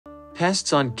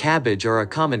Pests on cabbage are a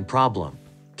common problem.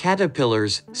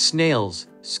 Caterpillars, snails,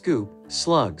 scoop,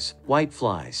 slugs,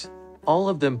 whiteflies. All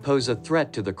of them pose a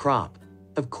threat to the crop.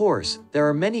 Of course, there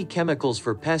are many chemicals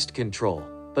for pest control,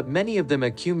 but many of them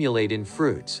accumulate in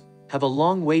fruits, have a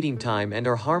long waiting time and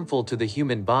are harmful to the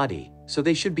human body, so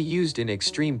they should be used in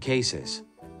extreme cases.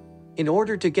 In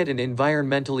order to get an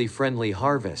environmentally friendly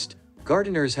harvest,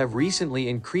 gardeners have recently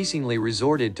increasingly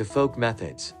resorted to folk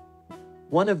methods.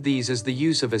 One of these is the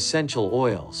use of essential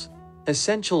oils.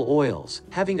 Essential oils,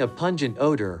 having a pungent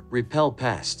odor, repel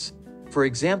pests. For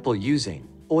example, using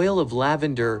oil of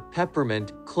lavender,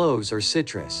 peppermint, cloves, or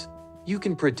citrus. You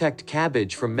can protect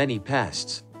cabbage from many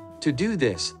pests. To do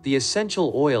this, the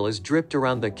essential oil is dripped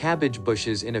around the cabbage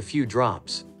bushes in a few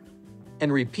drops.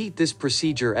 And repeat this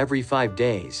procedure every 5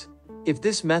 days. If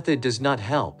this method does not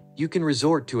help, you can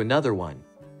resort to another one.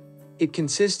 It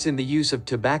consists in the use of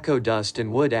tobacco dust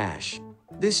and wood ash.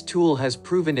 This tool has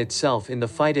proven itself in the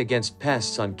fight against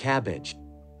pests on cabbage.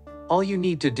 All you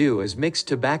need to do is mix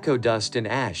tobacco dust and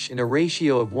ash in a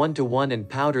ratio of 1:1 and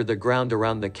powder the ground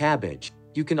around the cabbage.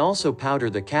 You can also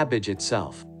powder the cabbage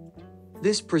itself.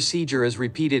 This procedure is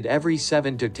repeated every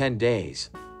 7 to 10 days.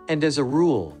 And as a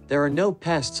rule, there are no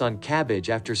pests on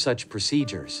cabbage after such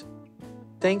procedures.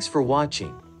 Thanks for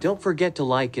watching. Don't forget to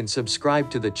like and subscribe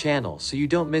to the channel so you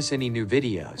don't miss any new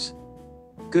videos.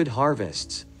 Good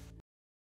harvests!